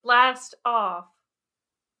Blast off.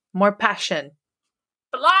 More passion.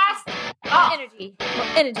 Blast off. Energy. More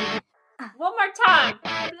energy. One more time.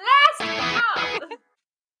 Blast off.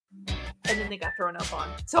 And then they got thrown up on.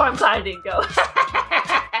 So I'm glad I didn't go.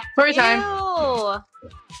 Story time. Ew.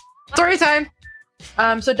 Story time.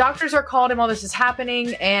 So doctors are called and while this is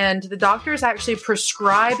happening, and the doctors actually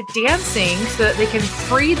prescribe dancing so that they can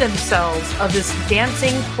free themselves of this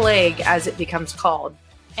dancing plague, as it becomes called.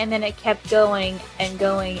 And then it kept going and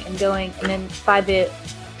going and going. And then by the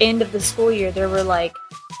end of the school year, there were like,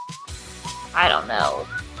 I don't know,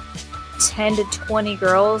 10 to 20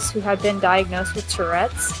 girls who had been diagnosed with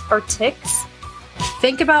Tourette's or tics.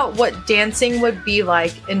 Think about what dancing would be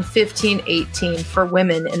like in 1518 for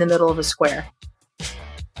women in the middle of a square.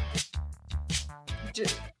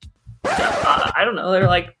 I don't know. They're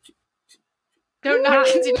like...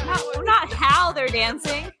 Not how they're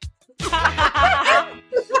dancing.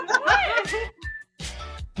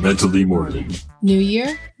 Mentally Morning. New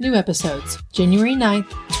year, new episodes. January 9th,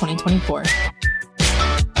 2024.